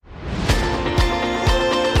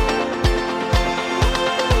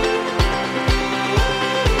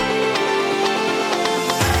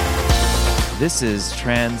This is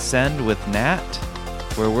Transcend with Nat,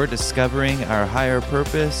 where we're discovering our higher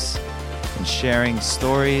purpose and sharing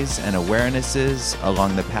stories and awarenesses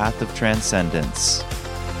along the path of transcendence.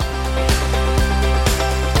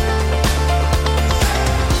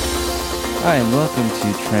 Hi, and welcome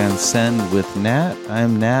to Transcend with Nat.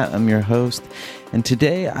 I'm Nat, I'm your host, and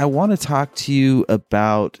today I want to talk to you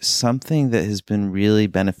about something that has been really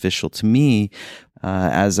beneficial to me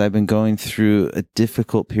as I've been going through a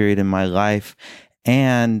difficult period in my life.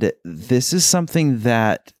 And this is something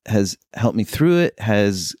that has helped me through it,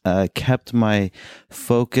 has kept my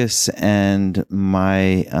focus and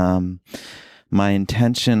my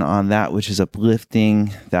intention on that which is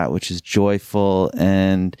uplifting, that which is joyful.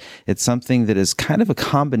 And it's something that is kind of a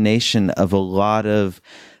combination of a lot of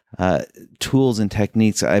tools and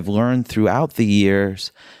techniques I've learned throughout the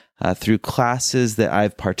years, through classes that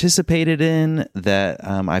I've participated in, that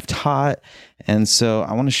I've taught. And so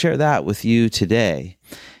I want to share that with you today.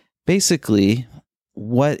 Basically,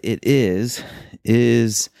 what it is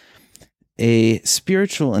a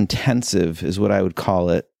spiritual intensive is what I would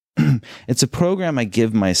call it. It's a program I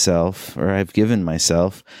give myself, or I've given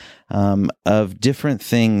myself, of different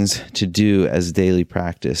things to do as daily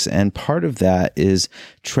practice. And part of that is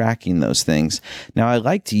tracking those things. Now, I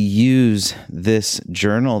like to use this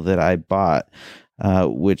journal that I bought,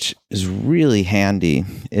 which is really handy.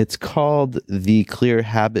 It's called the Clear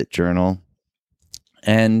Habit Journal.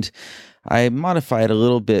 And I modify it a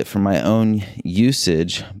little bit for my own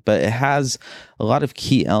usage, but it has a lot of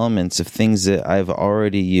key elements of things that I've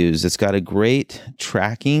already used. It's got a great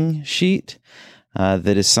tracking sheet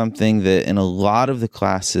that is something that in a lot of the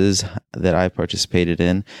classes that I participated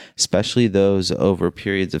in, especially those over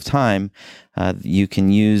periods of time, you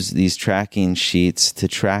can use these tracking sheets to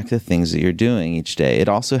track the things that you're doing each day. It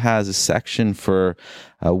also has a section for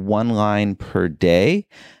one line per day,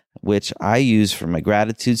 which I use for my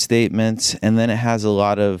gratitude statements. And then it has a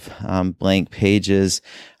lot of blank pages,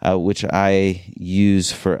 which I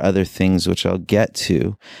use for other things, which I'll get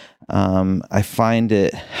to. I find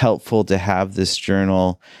it helpful to have this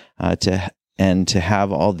journal to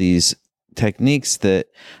have all these techniques that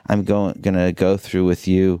I'm going to go through with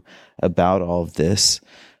you about all of this.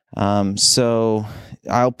 So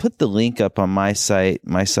I'll put the link up on my site.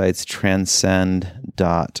 My site's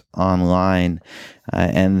transcend.online.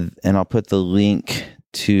 And I'll put the link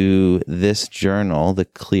to this journal, the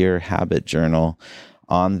Clear Habit Journal,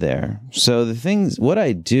 on there. So what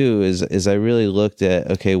I do is I really looked at,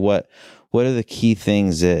 okay, what are the key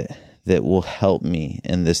things that will help me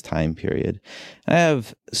in this time period? I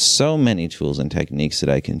have so many tools and techniques that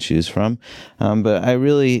I can choose from, but I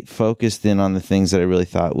really focused in on the things that I really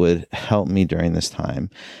thought would help me during this time.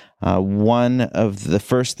 One of the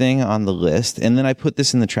first thing on the list, and then I put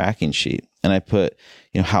this in the tracking sheet, and I put,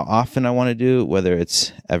 how often I want to do it, whether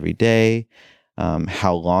it's every day,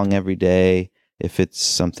 how long every day, if it's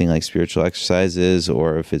something like spiritual exercises,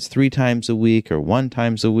 or if it's 3 times a week or 1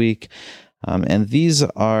 time a week. And these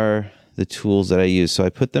are the tools that I use. So I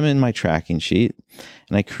put them in my tracking sheet,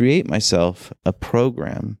 and I create myself a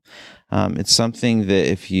program. It's something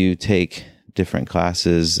that if you take different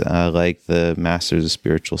classes, like the Masters of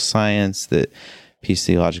Spiritual Science that Peace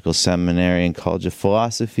Theological Seminary and College of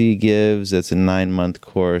Philosophy gives, that's a 9-month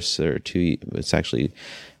course, or it's actually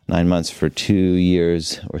 9 months for 2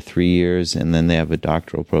 years or 3 years, and then they have a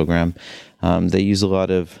doctoral program. They use a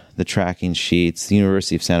lot of the tracking sheets. The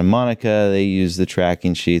University of Santa Monica, they use the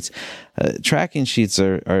tracking sheets. Tracking sheets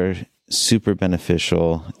are super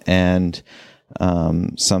beneficial, and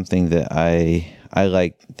something that I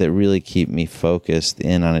like, that really keep me focused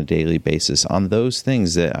in on a daily basis on those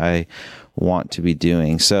things that I want to be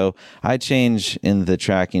doing. So I change in the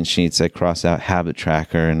tracking sheets. I cross out habit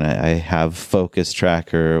tracker, and I have focus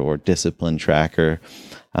tracker or discipline tracker,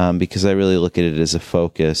 because I really look at it as a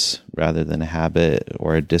focus rather than a habit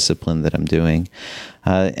or a discipline that I'm doing.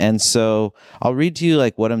 And so I'll read to you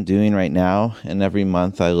like what I'm doing right now. And every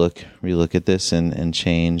month I relook at this and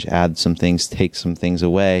change, add some things, take some things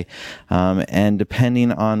away. And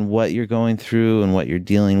depending on what you're going through and what you're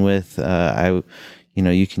dealing with,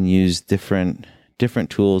 you can use different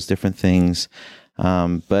tools, different things.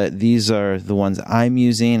 But these are the ones I'm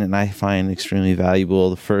using and I find extremely valuable.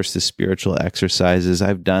 The first is spiritual exercises.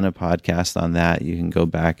 I've done a podcast on that. You can go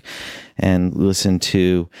back and listen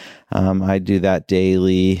to. I do that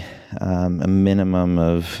daily, a minimum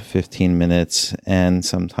of 15 minutes, and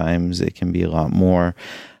sometimes it can be a lot more.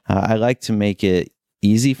 I like to make it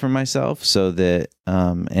easy for myself so that,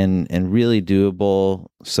 and really doable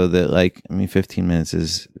so that 15 minutes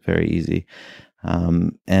is very easy.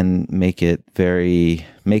 And make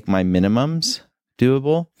my minimums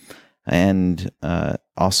doable. And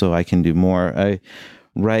also I can do more. I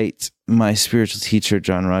write my spiritual teacher,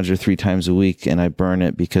 John Roger, 3 times a week, and I burn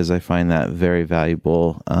it because I find that very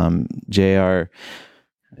valuable. JR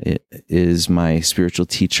is my spiritual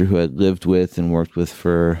teacher who I lived with and worked with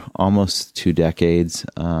for almost 2 decades.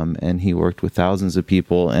 And he worked with thousands of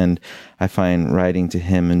people. And I find writing to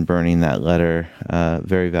him and burning that letter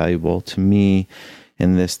very valuable to me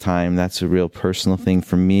in this time. That's a real personal thing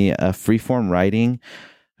for me. Freeform writing,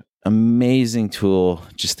 amazing tool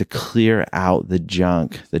just to clear out the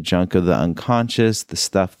junk of the unconscious, the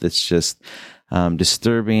stuff that's just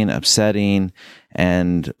disturbing, upsetting,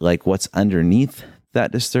 and like what's underneath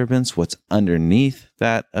that disturbance, what's underneath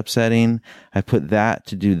that upsetting. I put that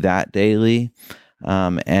to do that daily.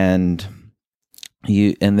 And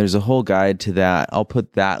there's a whole guide to that. I'll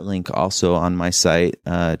put that link also on my site,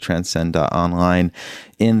 transcend.online,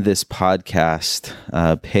 in this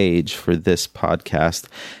podcast page for this podcast.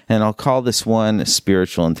 And I'll call this one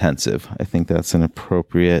Spiritual Intensive. I think that's an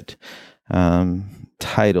appropriate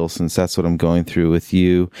title, since that's what I'm going through with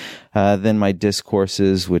you. Then my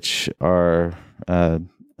discourses, which are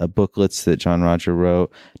booklets that John Roger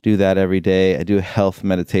wrote, do that every day. I do a health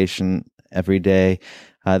meditation every day.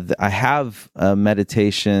 I have a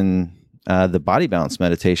meditation, the body balance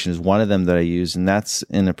meditation is one of them that I use, and that's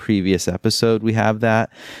in a previous episode. We have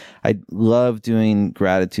that. I love doing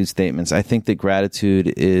gratitude statements. I think that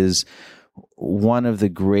gratitude is one of the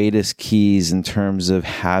greatest keys in terms of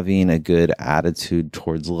having a good attitude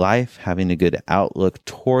towards life, having a good outlook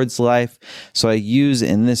towards life. So I use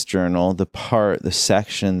in this journal the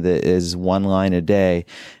section that is 1 line a day,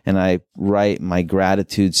 and I write my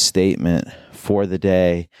gratitude statement for the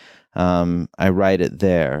day. I write it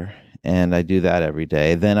there, and I do that every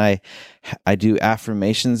day. Then I do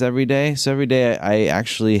affirmations every day. So every day I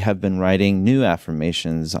actually have been writing new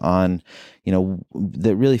affirmations on,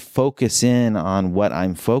 that really focus in on what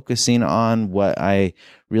I'm focusing on, what I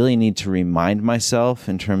really need to remind myself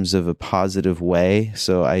in terms of a positive way.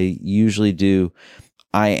 So I usually do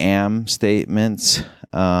I am statements.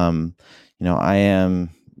 I am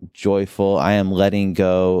joyful. I am letting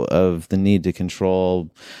go of the need to control.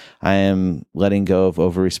 I am letting go of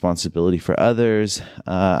over responsibility for others.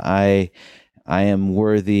 I am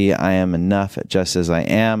worthy. I am enough just as I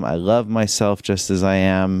am. I love myself just as I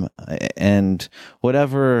am. And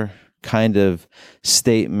whatever kind of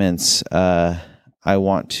statements I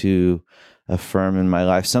want to affirm in my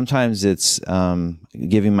life. Sometimes it's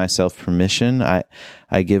giving myself permission.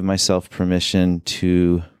 I give myself permission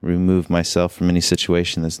to remove myself from any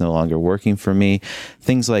situation that's no longer working for me.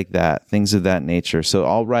 Things like that, things of that nature. So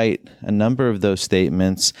I'll write a number of those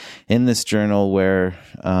statements in this journal where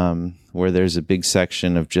there's a big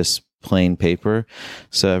section of just plain paper.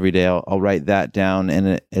 So every day I'll write that down,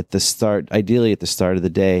 and ideally at the start of the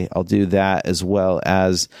day, I'll do that, as well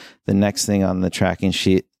as the next thing on the tracking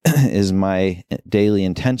sheet is my daily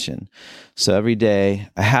intention. So every day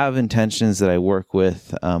I have intentions that I work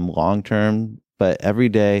with long term, but every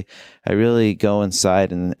day I really go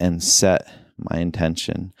inside and set my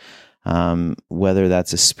intention, whether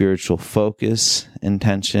that's a spiritual focus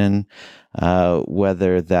intention,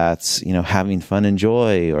 whether that's having fun and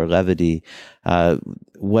joy or levity,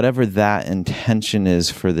 whatever that intention is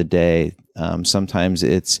for the day. Sometimes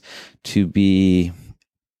it's to be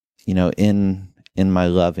in my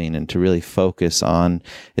loving, and to really focus on,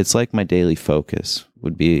 it's like my daily focus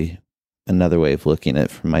would be another way of looking at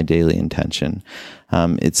it for my daily intention.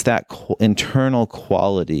 It's that internal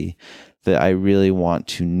quality that I really want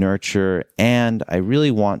to nurture, and I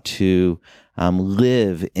really want to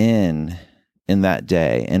live in that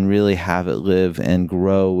day, and really have it live and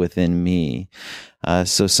grow within me.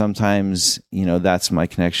 So sometimes, that's my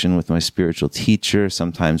connection with my spiritual teacher,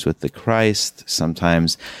 sometimes with the Christ,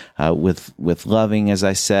 sometimes with loving, as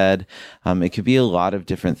I said. It could be a lot of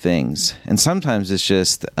different things. And sometimes it's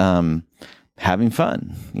just having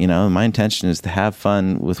fun. My intention is to have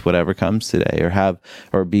fun with whatever comes today,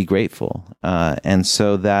 or be grateful. And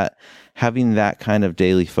so that having that kind of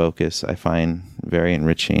daily focus, I find very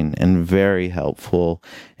enriching and very helpful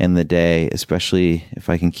in the day, especially if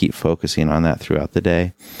I can keep focusing on that throughout the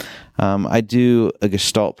day. I do a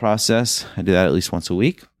Gestalt process. I do that at least once a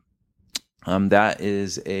week. That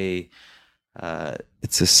is it's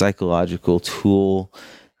a psychological tool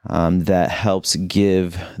that helps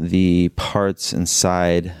give the parts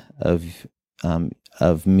inside of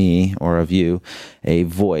me or of you a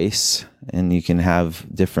voice, and you can have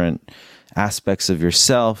different aspects of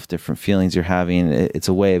yourself, different feelings you're having. It's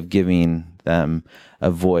a way of giving them a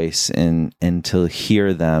voice and to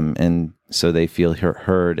hear them and so they feel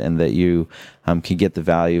heard, and that you can get the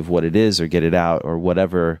value of what it is or get it out or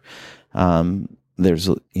whatever. There's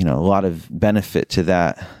a lot of benefit to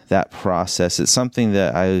that process. It's something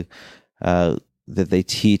that that they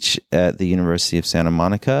teach at the University of Santa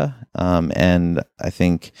Monica, and I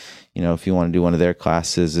think if you want to do one of their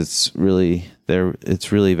classes, it's really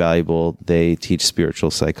valuable. They teach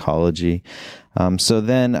spiritual psychology. So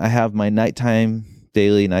then I have my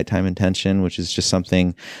daily nighttime intention, which is just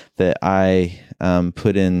something that I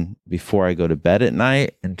put in before I go to bed at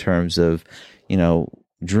night, in terms of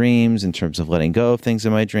dreams, in terms of letting go of things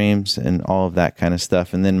in my dreams and all of that kind of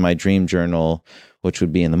stuff. And then my dream journal, which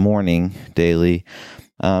would be in the morning daily.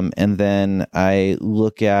 And then I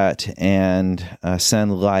look at and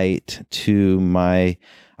send light to my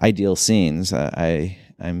ideal scenes.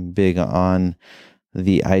 I'm big on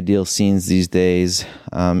the ideal scenes these days,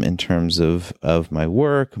 in terms of my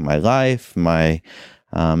work, my life, a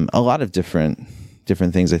lot of different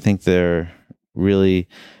things. I think they're really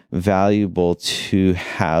valuable to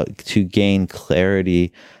gain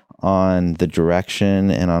clarity on the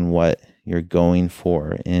direction and on what you're going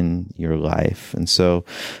for in your life. And so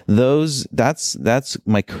that's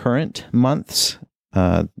my current months,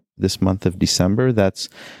 this month of December. That's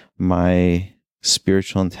my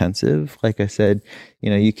spiritual intensive. Like I said,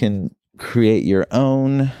 you can create your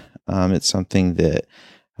own. It's something that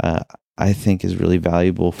I think is really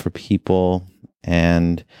valuable for people.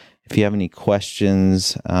 And if you have any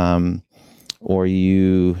questions, or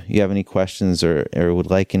you have any questions or would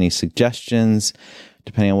like any suggestions,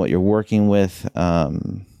 depending on what you're working with,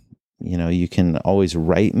 you can always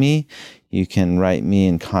write me. You can write me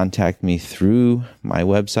and contact me through my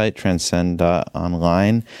website,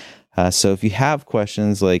 transcend.online. So if you have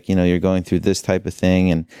questions, like, you're going through this type of thing,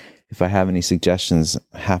 and if I have any suggestions,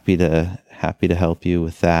 happy to help you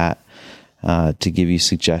with that. To give you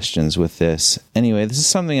suggestions with this. Anyway, this is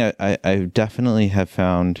something I definitely have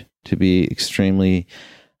found to be extremely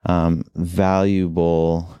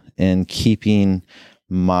valuable in keeping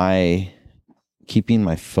my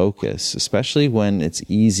focus, especially when it's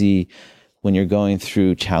easy, when you're going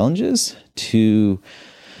through challenges, to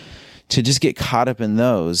just get caught up in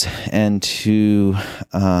those, and to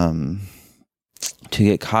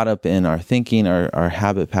get caught up in our thinking, our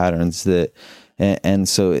habit patterns that. And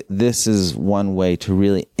so this is one way to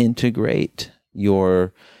really integrate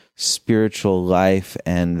your spiritual life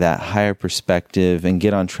and that higher perspective, and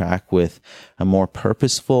get on track with a more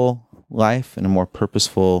purposeful life and a more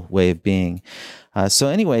purposeful way of being. So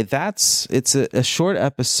anyway, it's a short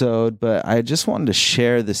episode, but I just wanted to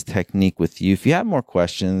share this technique with you. If you have more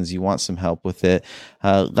questions, you want some help with it,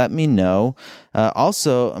 let me know.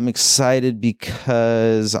 Also, I'm excited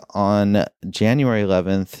because on January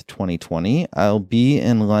 11th, 2020, I'll be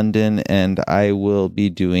in London, and I will be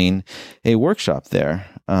doing a workshop there.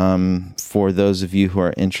 For those of you who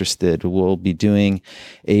are interested, we'll be doing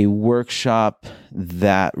a workshop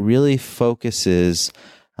that really focuses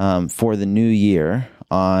for the new year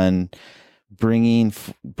on bringing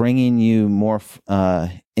you more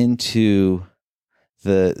into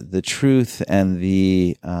the truth and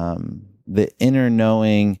the inner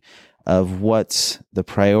knowing of what's the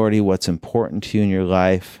priority, what's important to you in your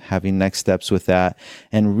life, having next steps with that,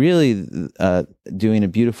 and really doing a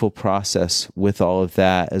beautiful process with all of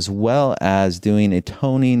that, as well as doing a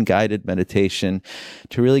toning guided meditation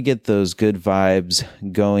to really get those good vibes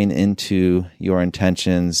going into your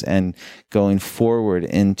intentions and going forward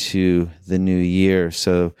into the new year.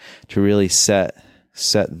 So to really set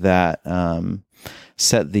the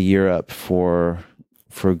year up for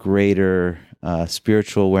greater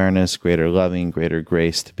spiritual awareness, greater loving, greater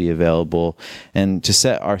grace to be available, and to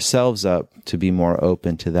set ourselves up to be more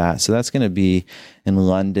open to that. So that's going to be in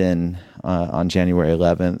London on January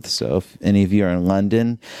 11th. So if any of you are in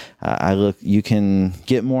London, you can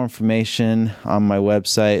get more information on my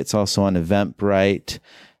website. It's also on Eventbrite.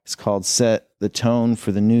 It's called Set the Tone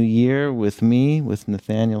for the New Year with me, with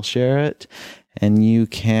Nathaniel Sherritt. And you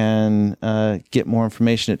can get more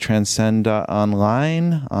information at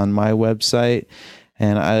transcend.online on my website,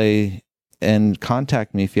 and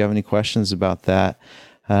contact me if you have any questions about that.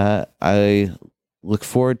 I look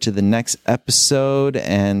forward to the next episode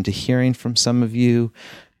and to hearing from some of you.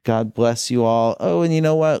 God bless you all. Oh, and you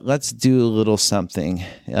know what? Let's do a little something.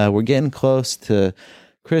 We're getting close to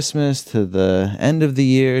Christmas, to the end of the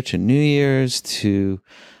year, to New Year's, to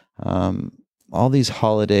all these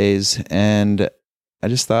holidays, and I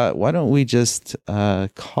just thought, why don't we just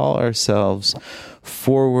call ourselves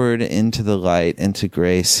forward into the light, into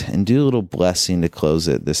grace, and do a little blessing to close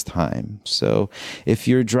it this time. So if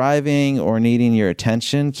you're driving or needing your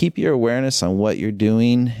attention, keep your awareness on what you're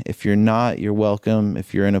doing. If you're not, you're welcome.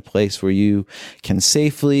 If you're in a place where you can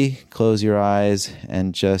safely close your eyes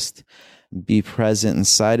and just be present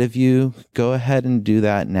inside of you, go ahead and do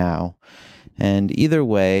that now. And either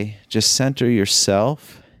way, just center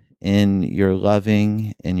yourself in your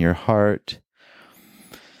loving, in your heart,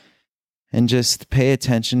 and just pay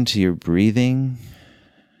attention to your breathing,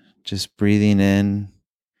 just breathing in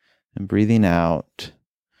and breathing out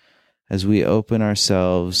as we open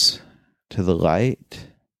ourselves to the light.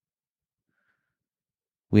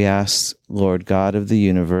 We ask, Lord God of the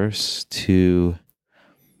universe, to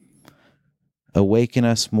awaken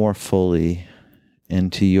us more fully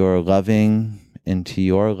into your loving, into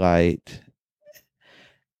your light.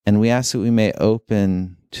 And we ask that we may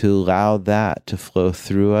open to allow that to flow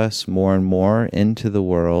through us more and more into the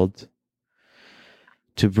world,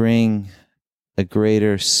 to bring a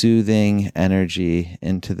greater soothing energy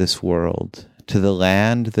into this world, to the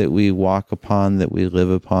land that we walk upon, that we live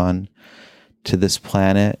upon, to this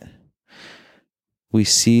planet. We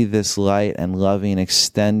see this light and loving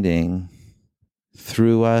extending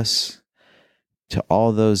through us to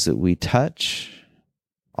all those that we touch,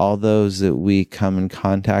 all those that we come in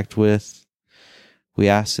contact with. We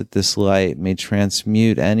ask that this light may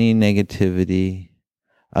transmute any negativity,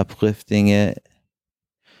 uplifting it,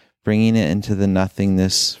 bringing it into the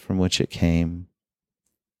nothingness from which it came.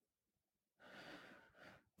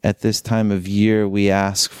 At this time of year, we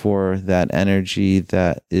ask for that energy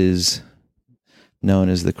that is known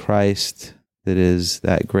as the Christ, that is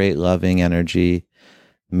that great loving energy,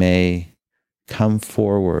 may come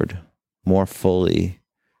forward more fully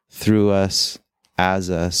through us,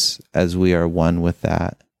 as we are one with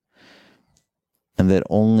that. And that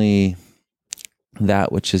only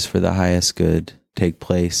that which is for the highest good take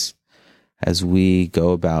place as we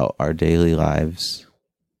go about our daily lives.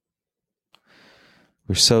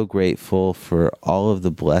 We're so grateful for all of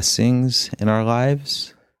the blessings in our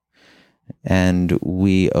lives, and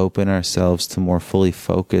we open ourselves to more fully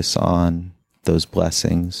focus on those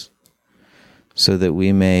blessings so that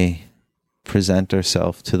we may present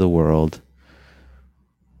ourselves to the world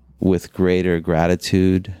with greater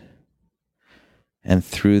gratitude, and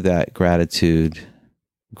through that gratitude,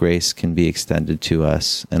 grace can be extended to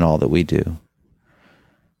us in all that we do.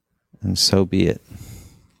 And so be it.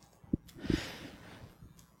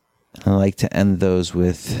 I like to end those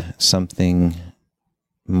with something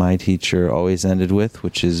my teacher always ended with,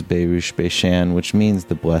 which is Berush Beishan, which means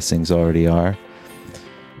the blessings already are.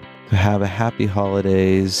 Have a happy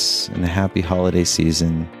holidays and a happy holiday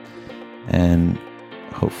season, and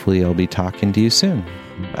hopefully I'll be talking to you soon.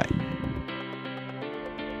 Bye.